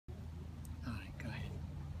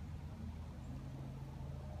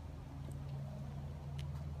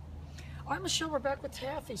Hi Michelle, we're back with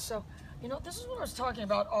Taffy. So, this is what I was talking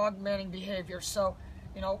about, augmenting behavior. So,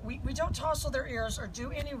 we don't tousle their ears or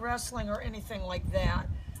do any wrestling or anything like that.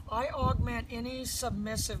 I augment any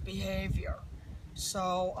submissive behavior.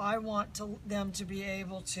 So I want them to be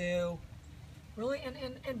able to really,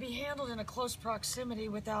 and be handled in a close proximity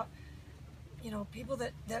without, people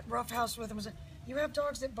that roughhouse with them. You have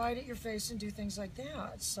dogs that bite at your face and do things like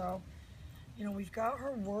that. So, we've got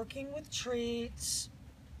her working with treats.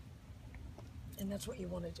 And that's what you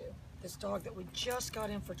want to do. This dog that we just got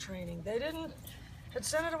in for training, had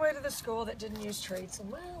sent it away to the school that didn't use treats.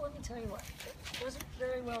 And well, let me tell you what, it wasn't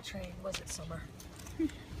very well trained, was it, Summer?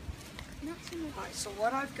 Not so much. All right, so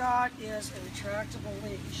what I've got is a retractable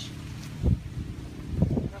leash.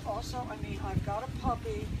 And I've got a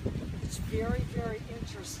puppy that's very, very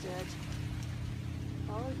interested.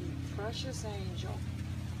 Oh, you precious angel.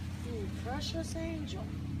 You precious angel.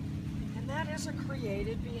 And that is a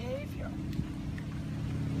created behavior.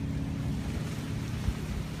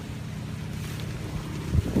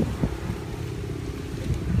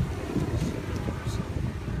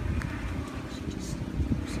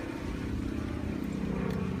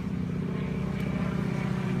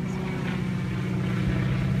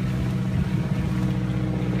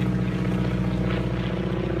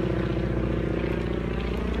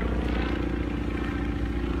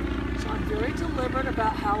 Very deliberate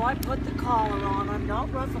about how I put the collar on. I'm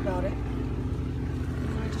not rough about it.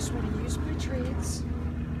 And I just want to use my treats.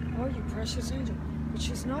 Oh, you precious angel. But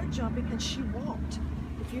she's not jumping, and she won't.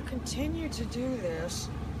 If you continue to do this,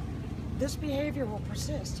 this behavior will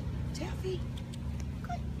persist. Taffy,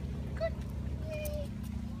 good, good. Yay.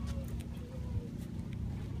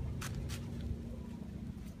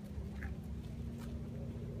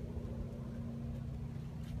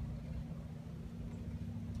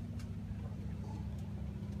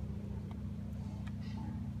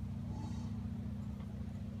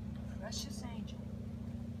 Precious angel.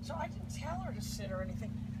 So I didn't tell her to sit or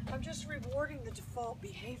anything. I'm just rewarding the default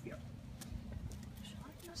behavior.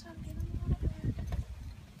 Charlotte knows how to get in the bed.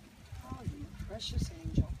 Oh, you precious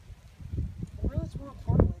angel. And really, it's more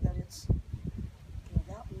importantly that it's,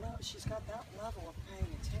 she's got that level of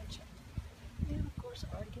paying attention. And of course, it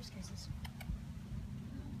already gives kisses.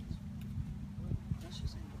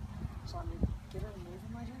 Precious angel. So I'm going to get her to move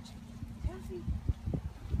in my direction. Taffy.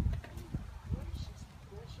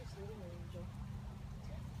 Little angel.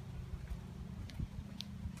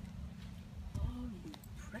 Oh, you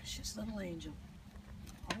precious little angel.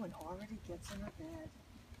 Oh, and already gets in her bed.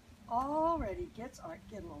 Already gets, all right,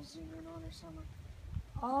 get a little zoom in on her, Summer.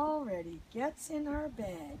 Already gets in her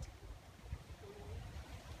bed.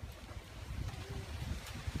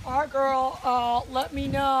 All right, girl, let me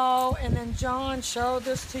know. And then John, show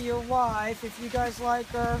this to your wife if you guys like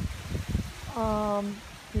her.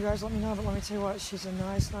 You guys let me know, but let me tell you what, she's a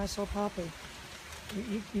nice little puppy.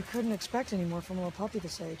 You couldn't expect any more from a little puppy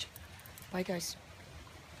this age. Bye, guys.